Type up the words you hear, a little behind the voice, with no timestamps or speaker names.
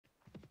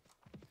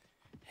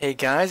Hey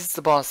guys, it's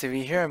the Boss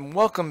TV here, and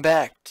welcome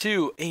back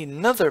to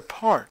another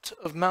part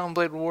of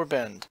Mount&Blade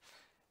Warband,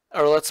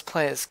 or Let's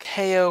Play as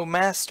KO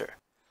Master.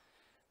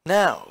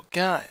 Now,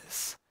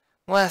 guys,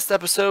 last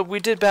episode we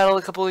did battle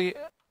we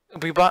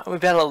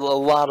battled a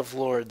lot of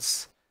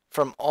lords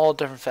from all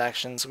different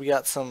factions. We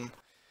got some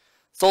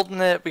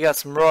Sultanate, we got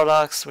some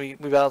Rodox, we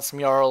battled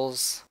some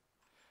Jarls.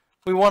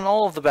 We won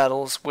all of the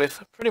battles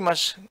with pretty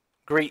much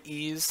great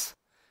ease,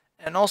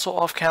 and also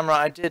off camera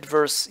I did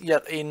verse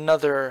yet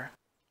another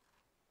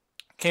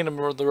Kingdom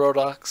of the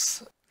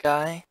Rodox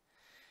guy,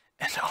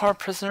 and our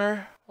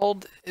prisoner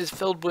hold is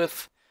filled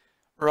with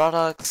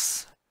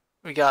Rodox.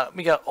 We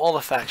got all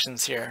the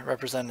factions here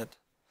represented,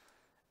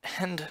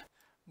 and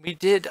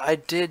I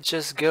did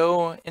just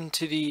go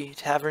into the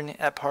tavern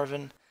at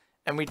Parvin,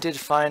 and we did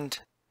find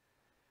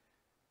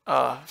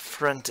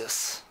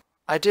Frentis.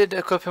 I did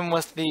equip him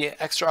with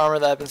the extra armor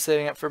that I've been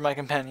saving up for my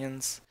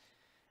companions,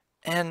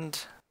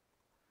 and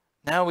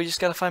now we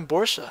just gotta find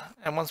Borsha,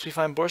 and once we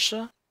find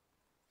Borsha,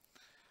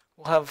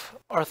 we'll have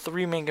our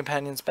 3 main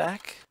companions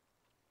back.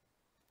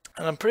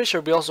 And I'm pretty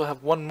sure we also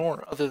have one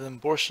more other than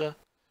Borsha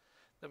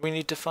that we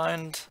need to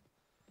find.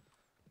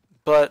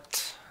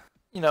 But,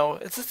 you know,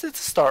 it's a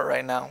start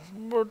right now.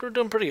 We're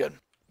doing pretty good.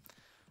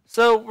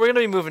 So, we're going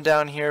to be moving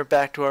down here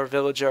back to our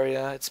village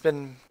area. It's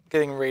been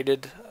getting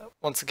raided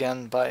once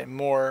again by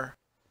more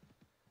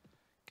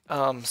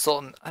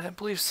Sultan. I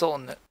believe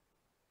Sultanate.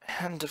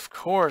 And of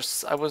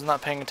course, I was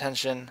not paying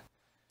attention.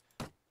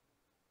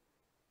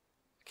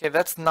 Okay,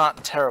 that's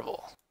not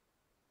terrible.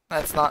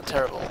 That's not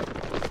terrible.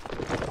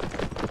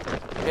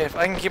 Okay, if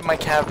I can keep my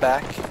cav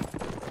back,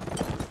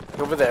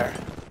 go over there.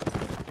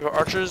 Your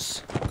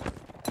archers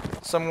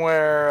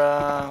somewhere,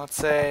 let's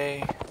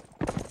say,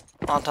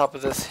 on top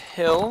of this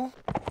hill,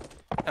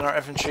 and our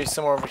infantry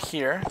somewhere over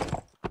here.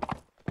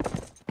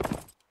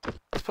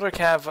 Let's put our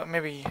cav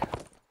maybe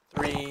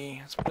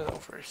 3. Let's put it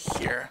over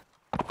here.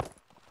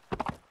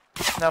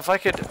 Now, if I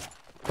could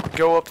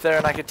go up there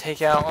and I could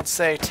take out, let's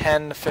say,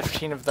 10 to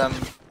 15 of them,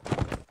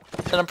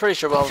 and I'm pretty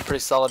sure we'll have a pretty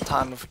solid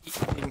time of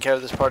taking care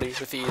of this party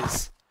with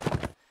ease.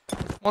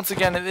 Once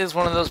again, it is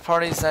one of those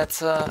parties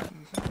that's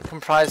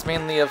comprised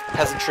mainly of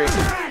peasantry,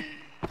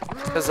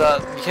 because the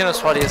Kino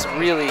party is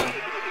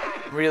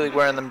really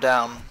wearing them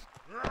down.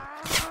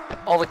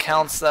 All the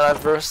counts that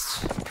I've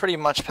versed, pretty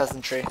much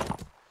peasantry.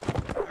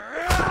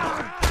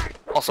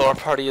 Also, our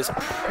party is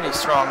pretty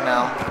strong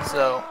now,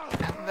 so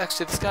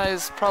actually this guy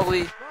is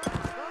probably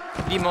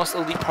the most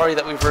elite party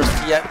that we've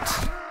versed yet.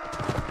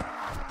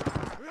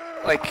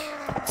 Like,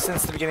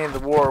 since the beginning of the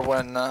war,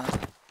 when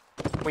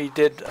we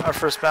did our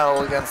first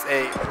battle against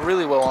a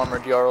really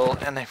well-armored Jarl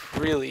and a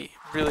really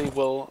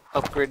well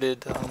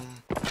upgraded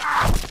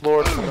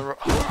Lord from the...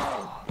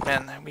 Oh,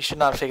 man, we should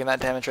not have taken that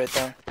damage right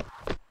there.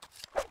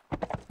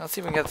 Let's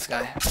see if we can get this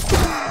guy.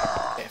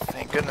 Okay,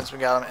 thank goodness we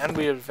got him, and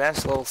we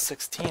advanced to level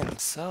 16,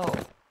 so...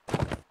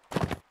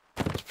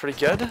 It's pretty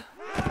good.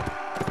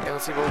 Okay,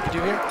 let's see what we can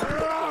do here.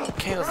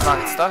 Okay, let's not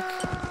get stuck.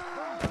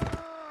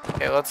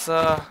 Okay, let's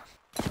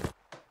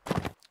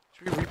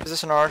should we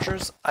reposition our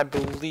archers? I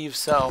believe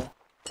so.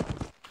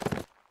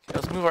 Okay,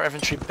 let's move our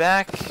infantry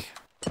back.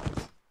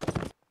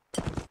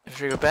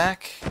 Infantry go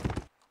back.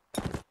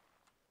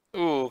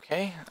 Ooh,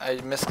 okay. I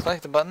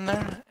misclicked the button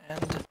there,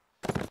 and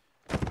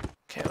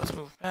okay, let's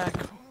move back.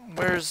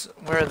 Where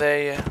are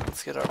they?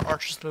 Let's get our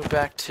archers to move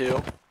back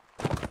to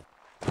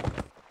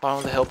bottom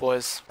of the hill,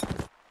 boys.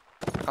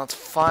 Now let's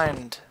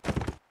find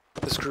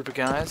this group of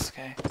guys.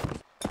 Okay.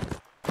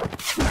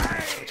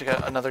 We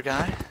got another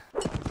guy.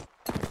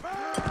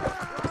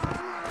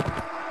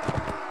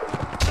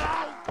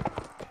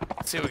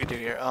 See what we can do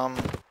here.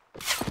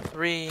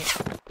 3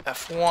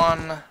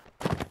 F1.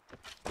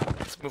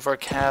 Let's move our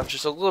cav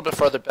just a little bit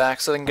farther back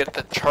so they can get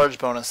the charge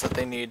bonus that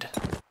they need.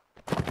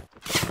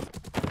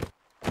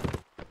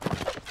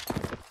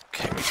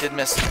 Okay, we did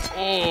miss.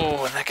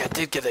 Oh, and that guy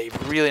did get a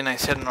really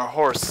nice hit on our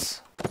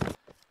horse.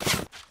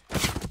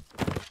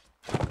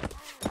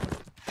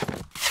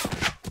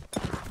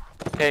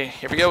 Okay,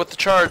 here we go with the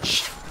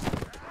charge.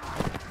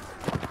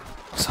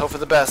 Let's hope for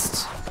the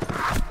best.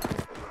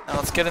 Now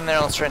let's get in there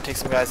and let's try and take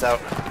some guys out.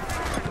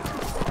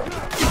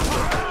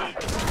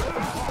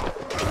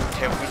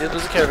 Okay, we did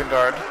lose a caravan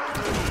guard.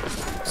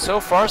 So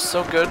far,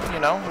 so good, you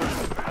know.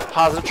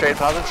 Positive trade,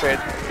 positive trade.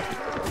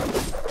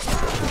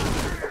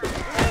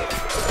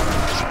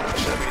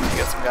 Should we need to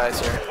get some guys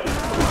here.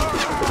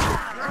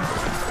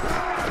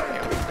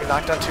 Okay, we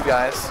knocked down 2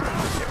 guys.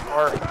 Okay,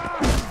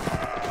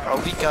 our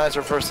elite guys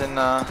are versing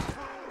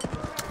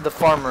the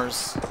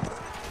farmers.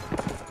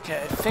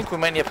 Okay, I think we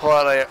might need to pull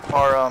out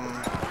our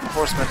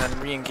horsemen and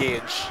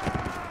re-engage.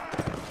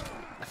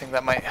 I think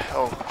that might...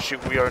 Oh,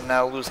 shoot, we are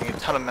now losing a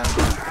ton of men.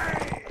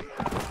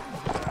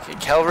 Okay,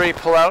 cavalry,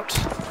 pull out.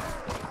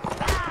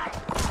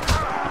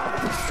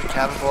 The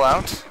cavalry, pull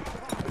out.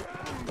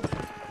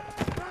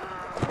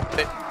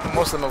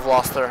 Most of them have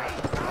lost their...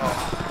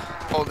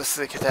 Oh, this is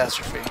a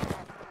catastrophe.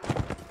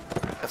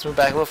 Let's move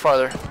back a little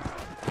farther.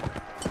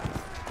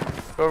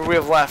 Whoever we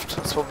have left,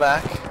 let's pull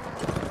back.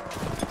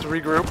 Let's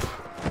regroup.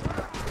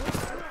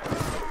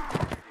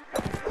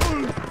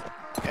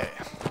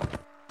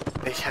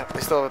 Yeah,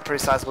 they still have a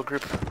pretty sizable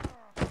group.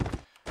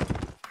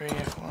 3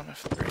 F1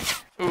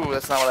 F3. Ooh,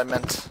 that's not what I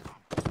meant.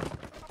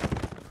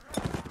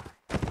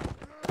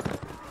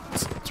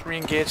 Let's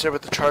re-engage there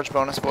with the charge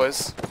bonus,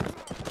 boys.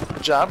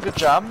 Good job, good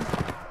job.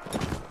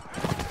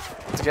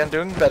 Once again,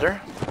 doing better.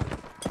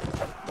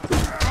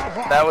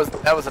 That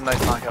was a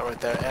nice knockout right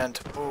there. And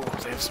ooh,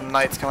 they have some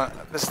knights coming.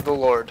 This is the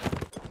Lord.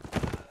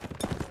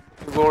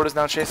 The Lord is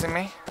now chasing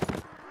me.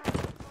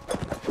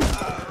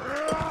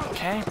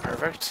 Okay,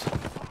 perfect.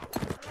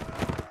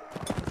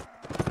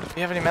 Do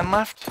we have any men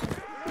left?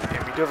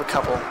 Yeah, we do have a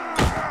couple.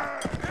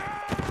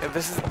 Yeah,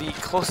 this is the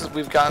closest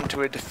we've gotten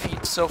to a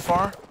defeat so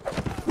far.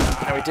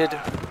 And we did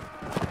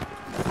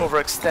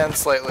overextend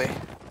slightly.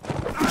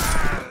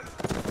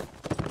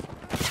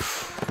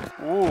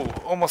 Ooh,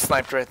 almost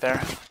sniped right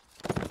there.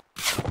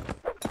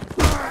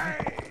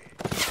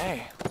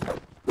 Okay.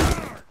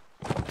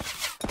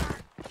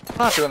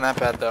 Not doing that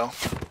bad though.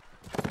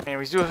 I mean,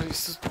 we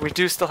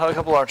do still have a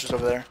couple archers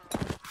over there.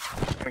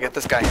 Gonna get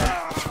this guy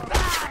here.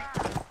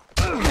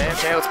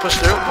 Okay, let's push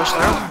through,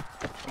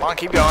 Come on,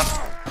 keep going.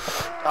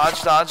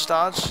 Dodge, dodge,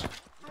 dodge.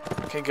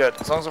 Okay, good.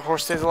 As long as the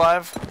horse stays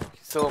alive,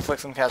 he still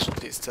inflicts some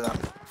casualties to them.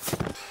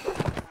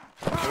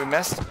 Okay, we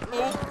missed.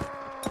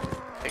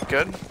 Okay,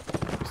 good.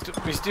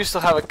 We do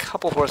still have a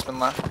couple horsemen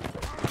left.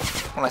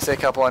 When I say a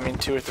couple, I mean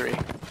 2 or 3. I'm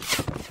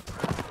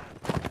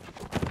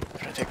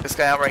gonna take this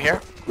guy out right here.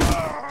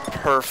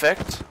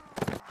 Perfect.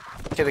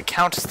 Okay, the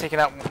Count has taken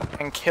out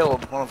and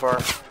killed one of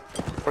our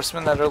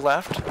horsemen that are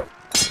left.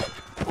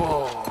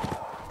 Whoa.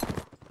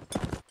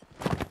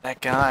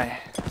 That guy.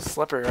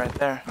 Slippery right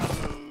there.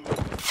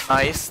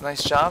 Nice,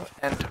 nice job.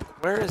 And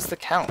where is the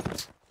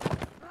Count?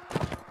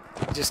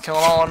 He's just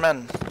killing all our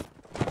men.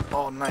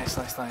 Oh, nice,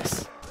 nice,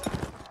 nice.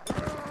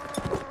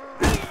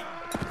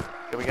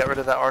 Okay, we got rid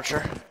of that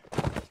archer.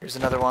 Here's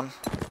another one.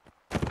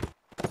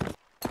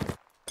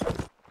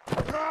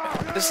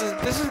 This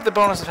is the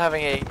bonus of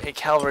having a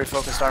cavalry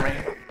focused army.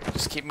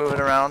 Just keep moving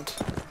around.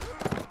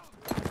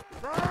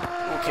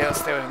 Okay,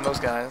 let's stay away from those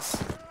guys.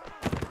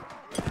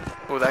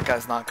 Oh, that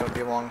guy's not going to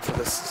be long for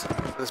this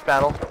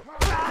battle.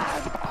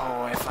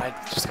 Oh, if I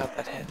just got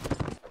that hit. See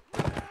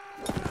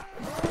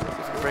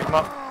if we can break them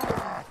up.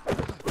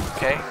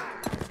 Okay,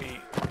 we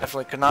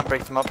definitely could not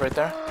break them up right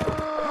there.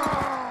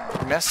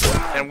 We missed,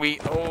 and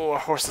oh, our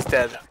horse is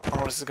dead. Our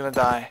horse is going to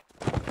die.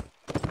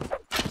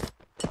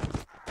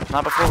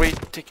 Not before we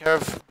take care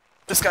of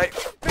this guy.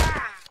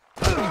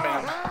 Oh,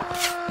 man.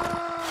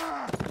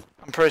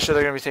 I'm pretty sure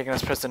they're going to be taking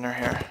us prisoner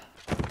here.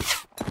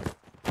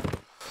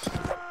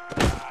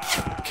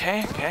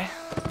 Okay, okay.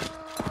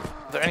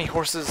 Are there any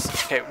horses?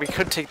 Okay, we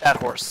could take that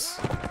horse.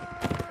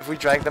 If we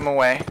drag them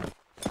away.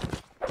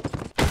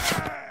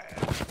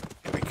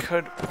 Okay, we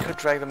could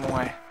drag them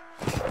away.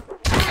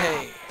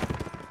 Okay.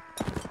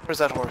 Where's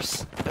that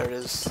horse? There it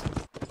is.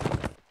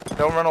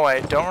 Don't run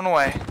away, don't run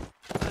away.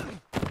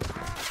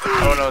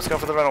 Oh no, let's go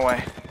for the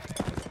runaway.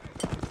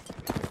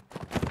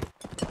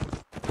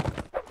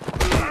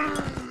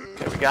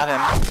 Okay, we got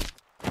him.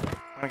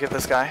 I'm gonna get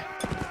this guy.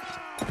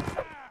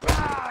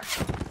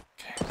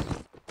 Okay.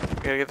 We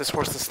gotta get this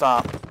horse to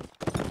stop.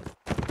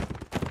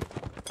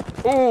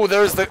 Ooh,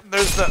 there's the...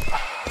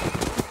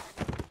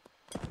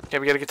 Okay,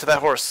 we gotta get to that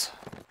horse.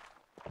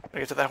 Gotta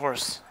get to that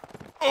horse.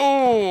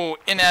 Ooh,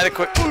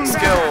 inadequate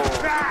skill.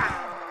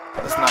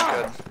 That's not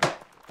good.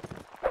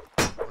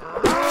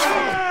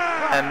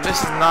 And this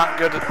is not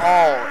good at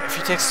all. If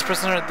he takes us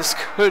prisoner, this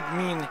could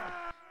mean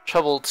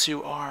trouble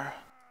to our...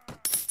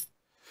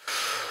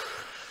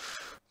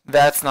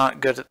 That's not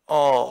good at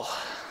all.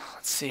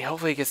 Let's see,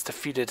 hopefully he gets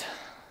defeated.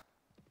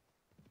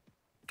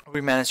 If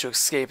we manage to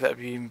escape, that would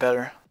be even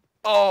better.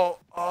 Oh,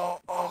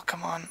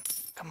 come on.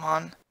 Come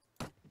on.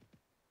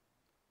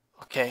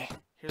 Okay,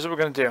 here's what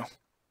we're going to do.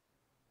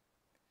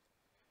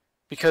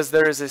 Because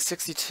there is a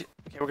 62...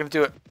 Okay, we're going to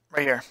do it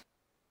right here.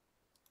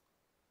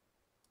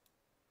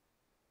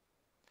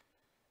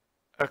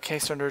 Okay,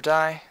 surrender or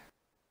die.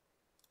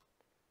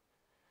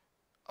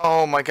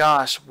 Oh my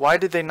gosh, why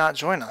did they not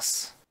join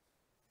us?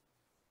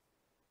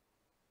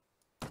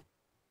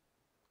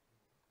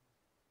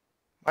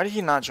 Why did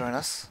he not join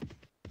us?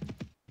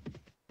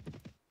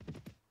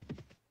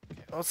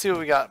 Okay, let's see what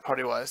we got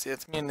party-wise. Yeah,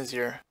 it's me and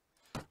Nazir.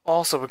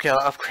 Also, we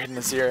gotta upgrade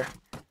Nazir.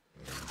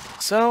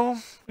 So,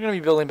 we're gonna be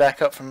building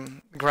back up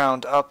from the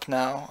ground up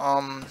now.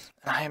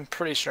 I am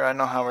pretty sure I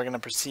know how we're gonna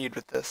proceed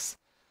with this.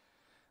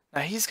 Now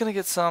he's gonna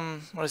get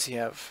some, what does he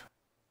have?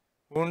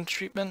 Wound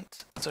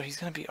treatment, so he's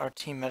gonna be our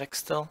team medic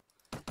still.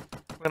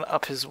 We're gonna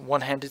up his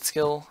one-handed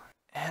skill,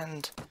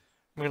 and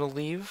we're gonna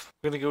leave.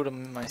 We're gonna go to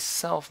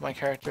myself, my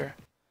character.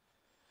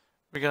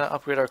 We're gonna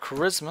upgrade our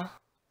charisma,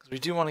 because we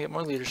do want to get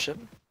more leadership.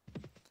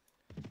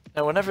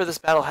 Now whenever this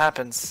battle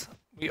happens,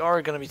 we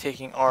are gonna be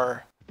taking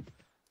our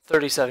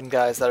 37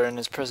 guys that are in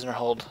his prisoner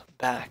hold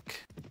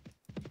back.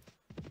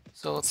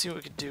 So let's see what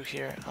we can do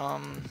here.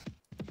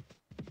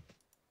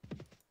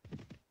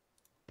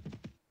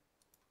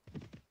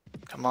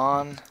 Come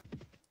on.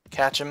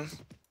 Catch him.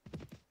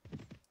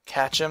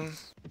 Catch him.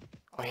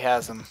 Oh, he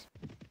has him.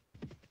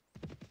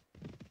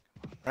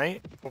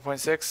 right?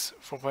 4.6,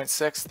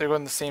 4.6. They're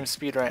going the same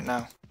speed right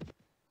now.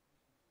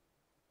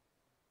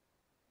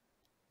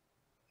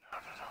 No,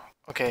 no, no.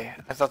 Okay,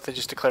 I thought they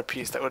just declared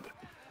peace. That would...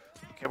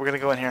 Okay, we're gonna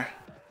go in here.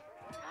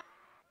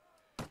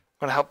 I'm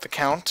gonna help the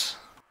Count.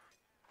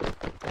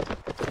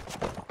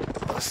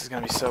 Oh, this is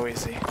gonna be so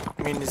easy.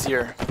 I mean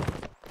Nazir.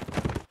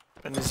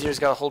 But Nazir's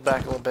gotta hold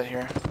back a little bit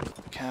here.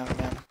 Cav,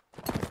 man.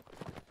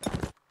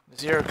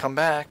 Nazir, come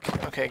back.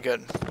 Okay,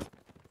 good.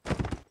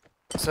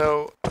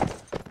 So,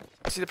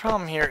 see, the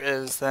problem here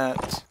is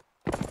that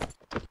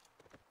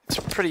it's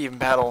a pretty even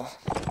battle.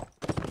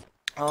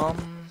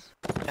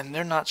 And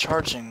they're not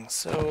charging,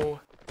 so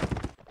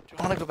do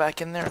I want to go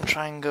back in there and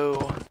try and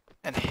go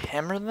and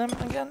hammer them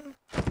again?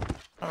 I'm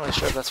not really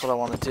sure if that's what I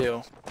want to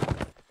do.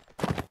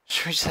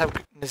 Should we just have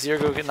Nazir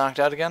go get knocked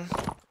out again?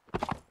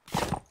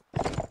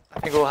 I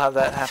think we'll have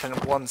that happen in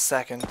 1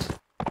 second.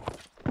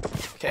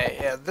 Okay,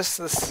 yeah, there's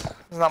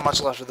not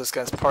much left of this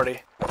guy's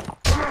party.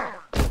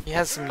 He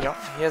has some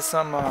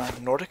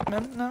Nordic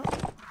men now?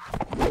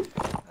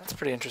 That's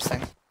pretty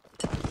interesting.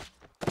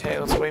 Okay,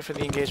 let's wait for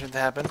the engagement to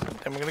happen,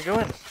 and we're gonna go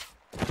in.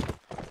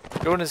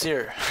 Go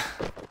Nazir.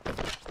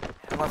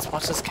 And let's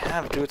watch this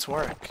cav do its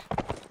work.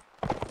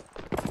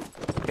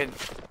 Okay,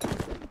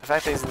 the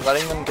fact that he's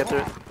letting them get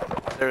their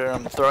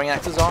throwing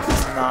axes off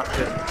is not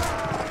good.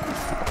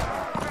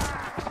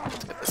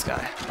 Let's get this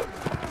guy.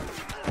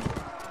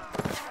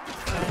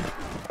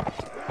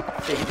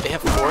 Okay. They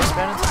have 4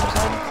 Spaniards on their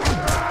side?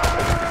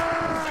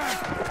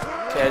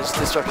 Okay, I just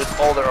disrupted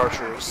all their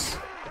archers.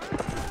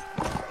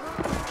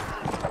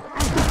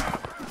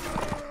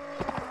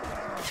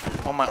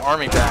 I want my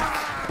army back.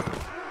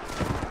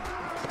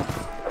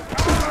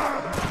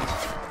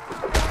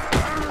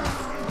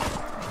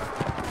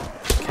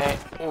 Okay.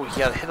 Oh, he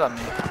got a hit on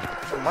me.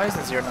 Why is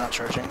Nazir not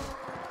charging?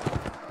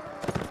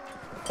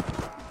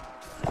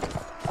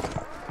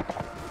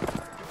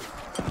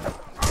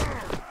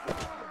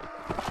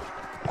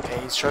 Okay,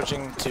 he's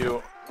charging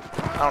to...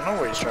 I don't know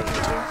where he's charging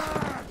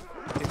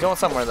to. He's going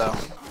somewhere though.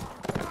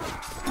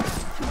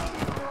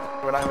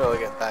 We're not gonna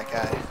get that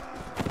guy.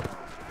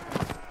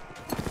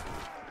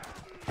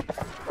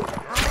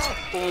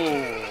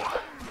 Ooh.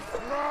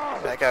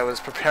 That guy was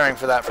preparing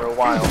for that for a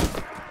while.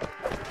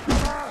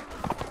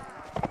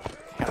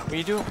 Yeah,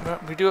 we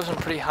do have some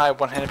pretty high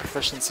one-handed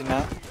proficiency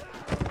now.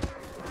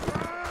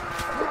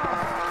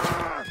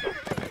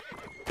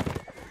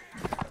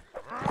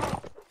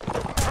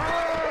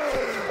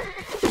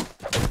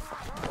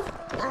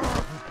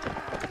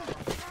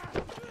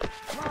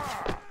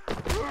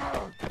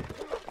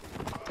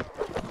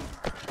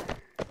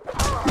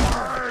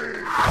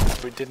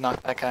 We did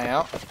knock that guy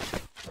out.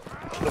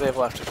 What do they have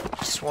left?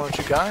 Just 1 or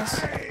 2 guys?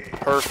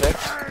 Perfect.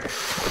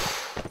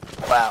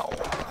 Wow.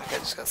 That guy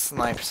just got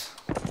sniped.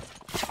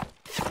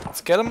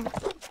 Let's get him.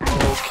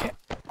 Okay.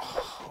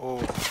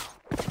 Oh.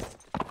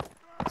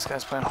 This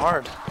guy's playing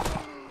hard.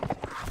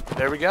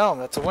 There we go.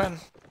 That's a win.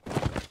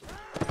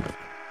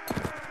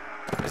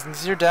 Is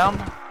Nazir down?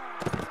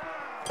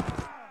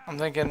 I'm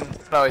thinking...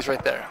 No, he's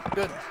right there.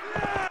 Good.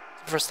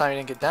 It's the first time he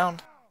didn't get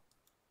downed.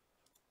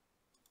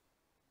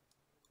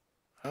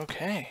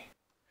 Okay.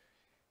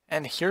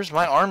 And here's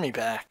my army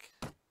back.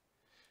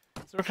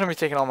 So we're going to be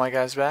taking all my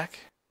guys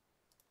back.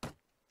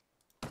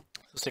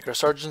 Let's take our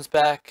sergeants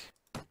back.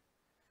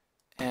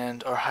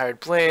 And our hired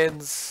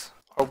blades.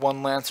 Our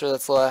 1 lancer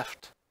that's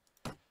left.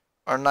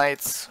 Our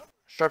knights.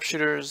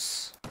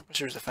 Sharpshooters. I'm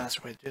sure there's a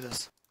faster way to do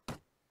this.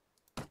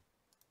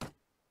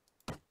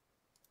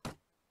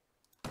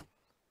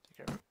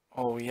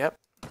 Oh, yep.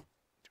 Do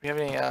we have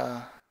any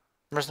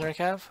mercenary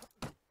cav?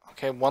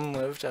 Okay, 1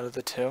 lived out of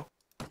the 2.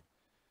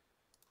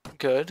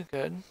 Good,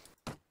 good.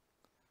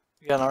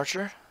 We got an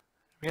archer. Are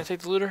we gonna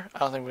take the looter? I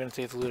don't think we're gonna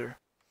take the looter.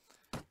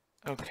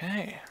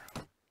 Okay.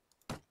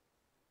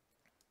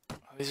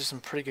 Oh, these are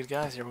some pretty good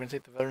guys here. We're gonna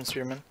take the veteran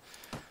spearman,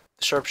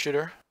 the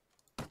sharpshooter,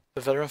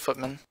 the veteran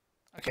footman.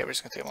 Okay, we're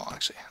just gonna take them all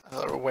actually. I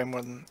thought there were way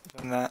more than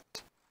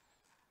that.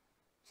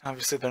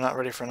 Obviously they're not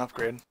ready for an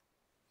upgrade.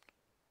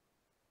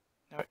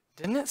 Now,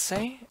 didn't it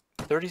say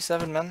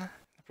 37 men in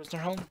the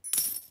prisoner hold?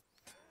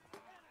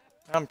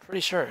 I'm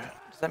pretty sure.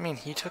 Does that mean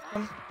he took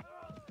them?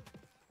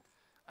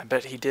 I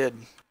bet he did.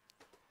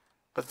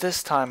 But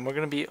this time we're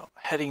going to be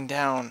heading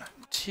down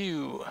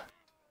to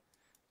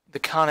the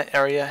Khanate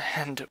area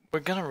and we're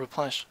going to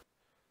replenish.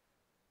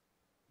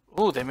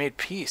 Ooh, they made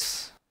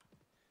peace.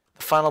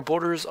 The final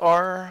borders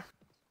are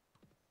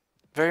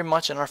very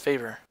much in our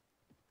favor.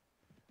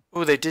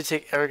 Ooh, they did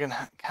take Aragon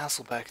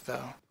Castle back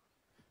though.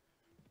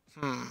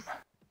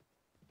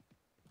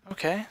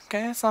 Okay,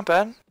 that's not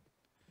bad.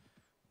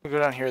 We'll go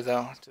down here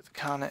though to the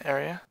Khanate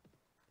area.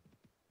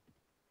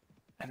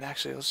 And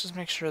actually, let's just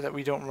make sure that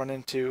we don't run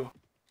into...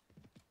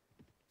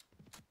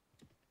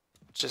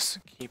 Just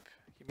keep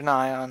an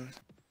eye on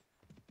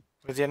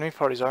where the enemy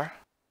parties are.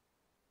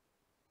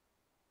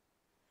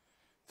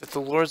 That the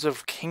lords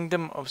of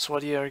Kingdom of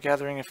Swadia are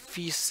gathering a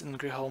feast in the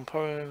Great Hall.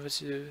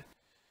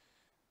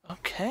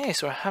 Okay,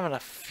 so we're having a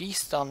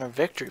feast on their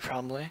victory,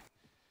 probably.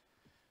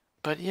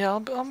 But yeah,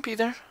 I'll be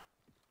there.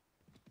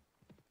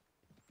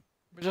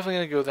 We're definitely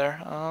gonna go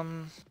there.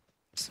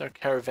 It's our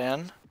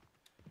caravan.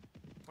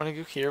 We're gonna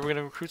go here. We're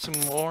gonna recruit some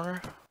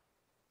more,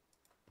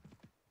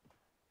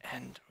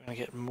 and we're gonna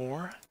get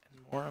more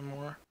and more and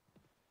more.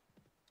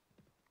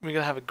 We're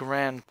gonna have a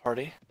grand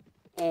party.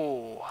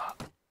 Oh,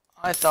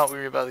 I thought we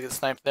were about to get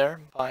sniped there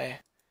by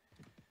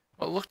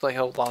what looked like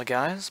a lot of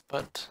guys,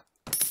 but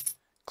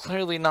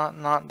clearly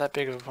not that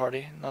big of a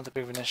party, not that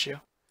big of an issue.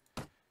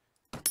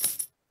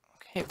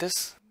 Okay,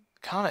 this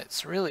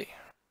Comets really.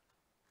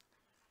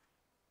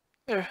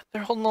 They're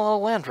holding a lot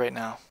of land right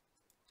now.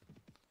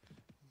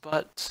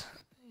 But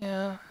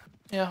yeah,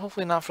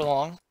 hopefully not for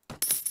long.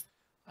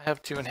 I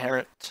have to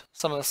inherit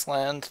some of this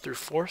land through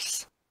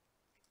force.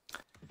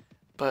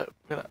 But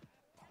we're gonna,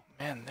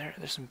 man,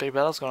 there's some big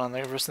battles going on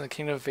there versus the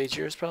Kingdom of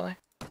Aegir probably.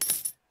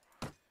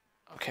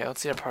 Okay,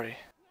 let's see our party.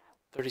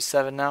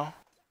 37 now.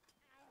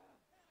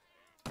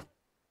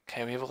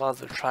 Okay, we have a lot of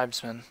the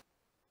tribesmen.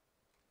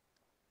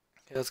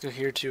 Okay, let's go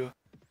here to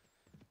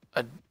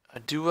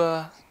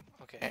Adua.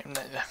 Okay,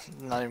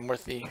 not even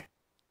worth the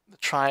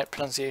try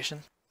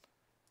pronunciation.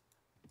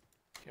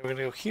 Okay, we're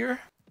gonna go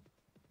here.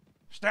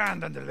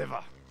 Stand and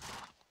deliver.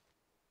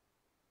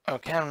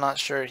 Okay, I'm not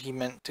sure he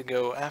meant to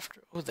go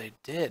after. Oh, they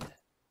did.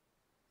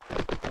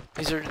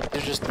 They're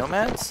just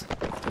nomads.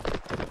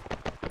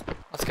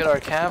 Let's get our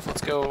cav.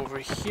 Let's go over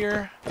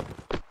here.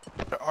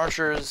 Get our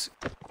archers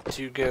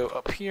to go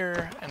up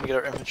here, and get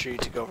our infantry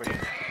to go over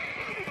here.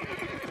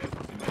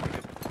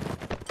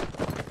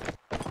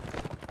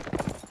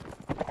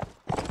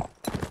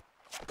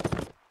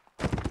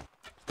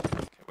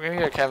 We're gonna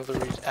get our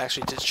cavalry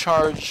actually to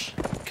charge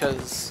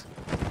because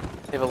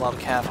they have a lot of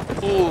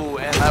cav. Ooh,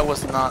 and I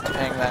was not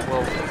paying that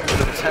well bit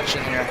of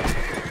attention here.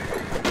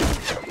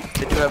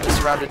 They do have us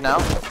surrounded now.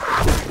 Oh,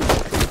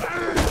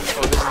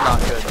 this is not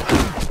good.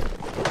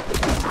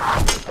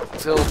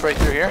 Let's go right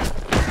through here.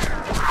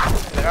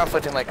 They're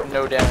inflicting like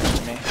no damage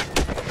to me.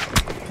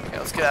 Okay,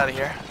 let's get out of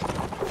here.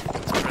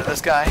 Let's get rid of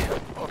this guy.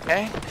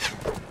 Okay.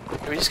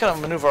 We just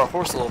gotta maneuver our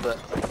horse a little bit.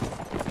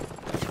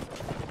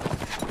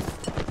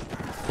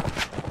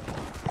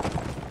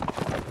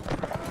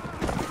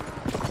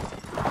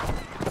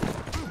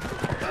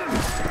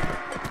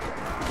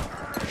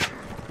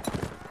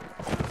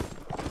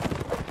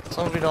 As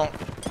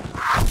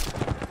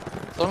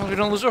long as we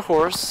don't lose our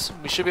horse,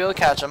 we should be able to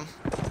catch them.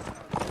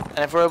 And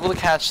if we're able to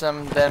catch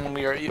them, then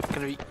we are going to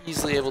be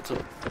easily able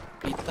to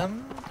beat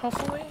them,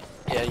 hopefully?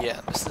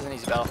 Yeah, this is an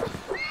easy battle.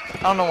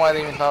 I don't know why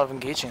they even thought of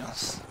engaging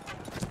us.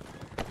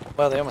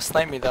 Well, they almost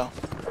sniped me, though.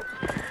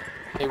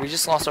 Okay, we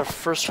just lost our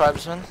first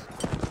tribesman.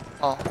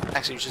 Well,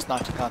 actually, we just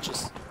knocked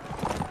unconscious.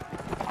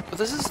 But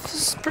this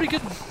is a pretty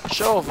good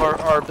show of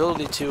our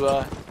ability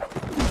to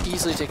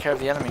easily take care of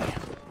the enemy.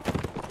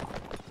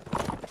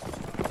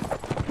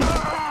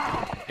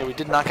 Okay, we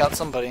did knock out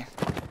somebody.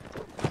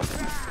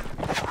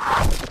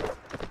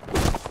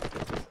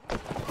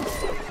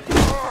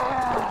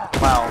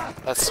 Wow,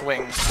 that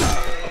swing.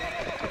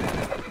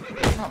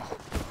 Oh,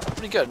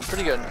 pretty good,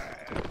 pretty good.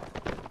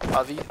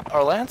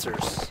 Our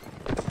lancers,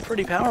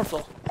 pretty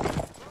powerful.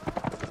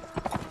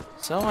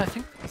 So I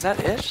think, is that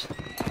it?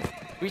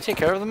 Did we take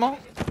care of them all?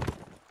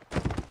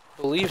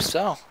 Believe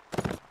so.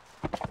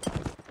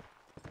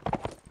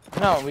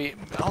 No, I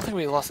don't think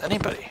we lost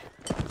anybody.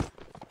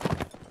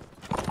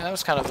 That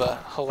was kind of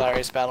a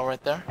hilarious battle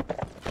right there.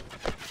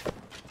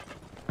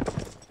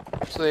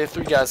 So they have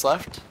 3 guys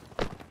left.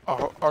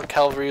 Our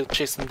cavalry will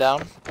chase them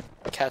down,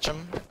 catch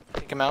them,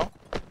 take them out.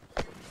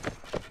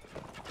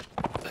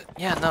 But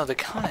yeah, no, the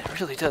Comet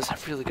really does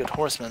have really good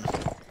horsemen.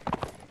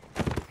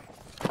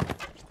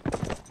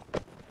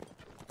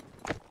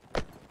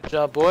 Good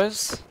job,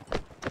 boys.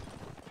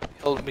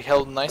 We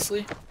held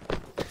nicely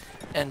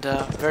and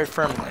very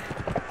firmly.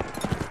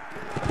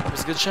 It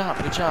was a good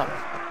job, good job.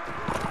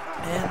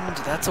 And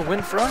that's a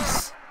win for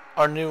us.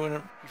 Our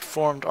new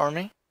reformed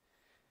army.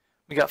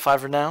 We got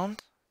 5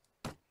 renowned.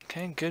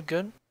 Okay, good.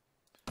 We're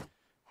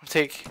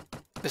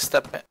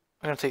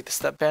gonna take the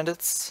step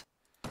bandits.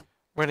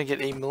 We're gonna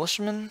get a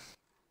militiaman,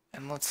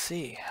 and let's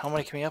see, how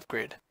many can we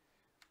upgrade?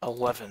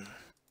 11.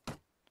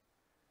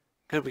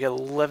 Good, we got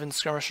 11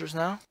 skirmishers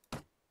now.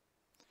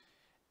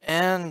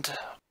 And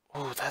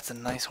oh, that's a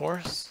nice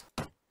horse.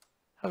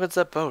 How good's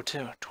that bow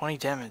too? 20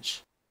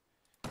 damage.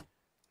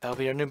 That'll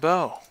be our new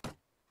bow.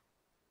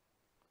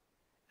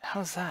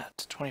 How's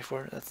that?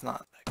 24. That's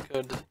not that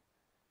good.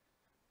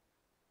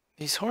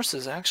 These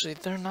horses actually,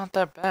 they're not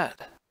that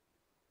bad.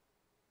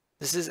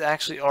 This is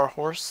actually our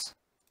horse.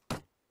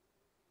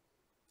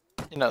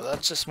 You know,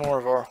 that's just more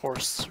of our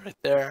horse right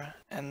there.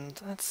 And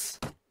that's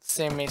the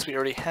same mace we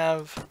already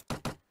have.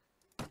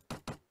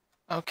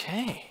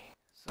 Okay.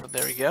 So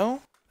there we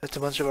go. That's a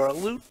bunch of our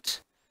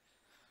loot.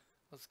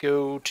 Let's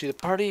go to the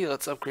party.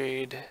 Let's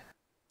upgrade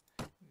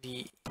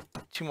the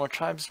 2 more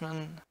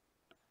tribesmen.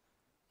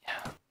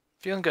 Yeah.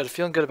 Feeling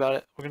good about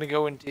it. We're gonna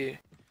go into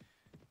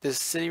this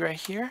city right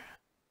here.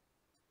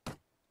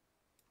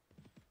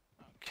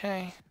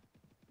 Okay.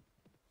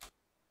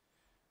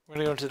 We're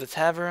gonna go into the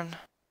tavern.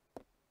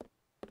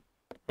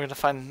 We're gonna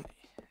find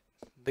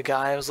the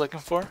guy I was looking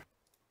for.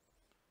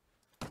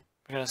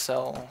 We're We're gonna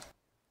sell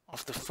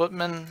off the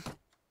footman.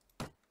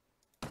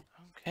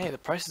 Okay, the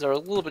prices are a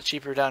little bit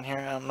cheaper down here.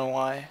 I don't know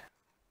why.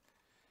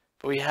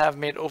 But we have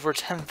made over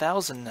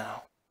 10,000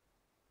 now.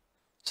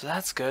 So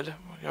that's good.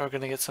 We are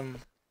gonna get some...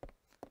 Are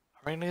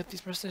we gonna get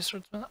these mercenary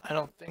swordsmen? I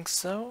don't think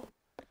so.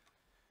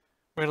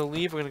 We're gonna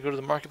leave, we're gonna go to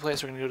the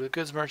marketplace, we're gonna go to the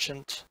goods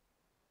merchant.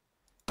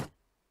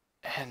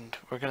 And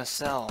we're gonna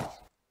sell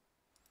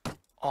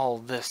all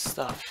this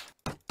stuff.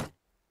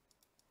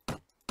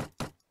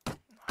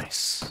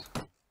 Nice.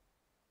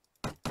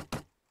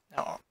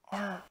 Now,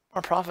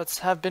 our profits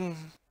have been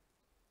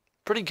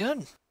pretty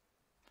good.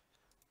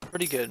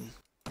 Pretty good.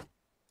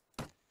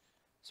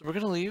 So we're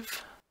gonna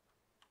leave.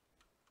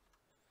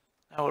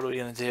 Now what are we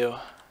gonna do?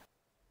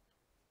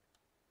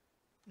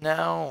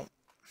 Now,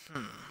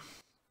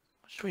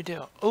 what should we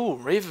do? Oh,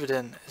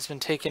 Raventon has been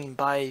taken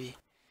by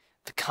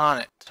the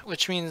Connaught,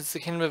 which means the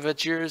Kingdom of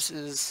Algiers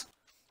is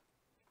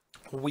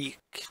weak,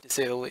 to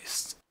say the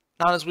least.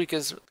 Not as weak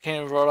as the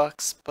Kingdom of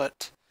Rodox,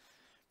 but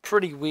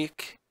pretty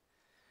weak.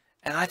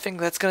 And I think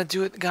that's gonna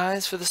do it,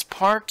 guys, for this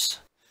part.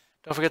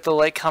 Don't forget to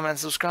like, comment, and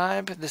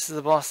subscribe. This is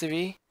the Boss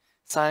TV,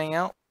 signing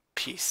out.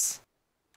 Peace.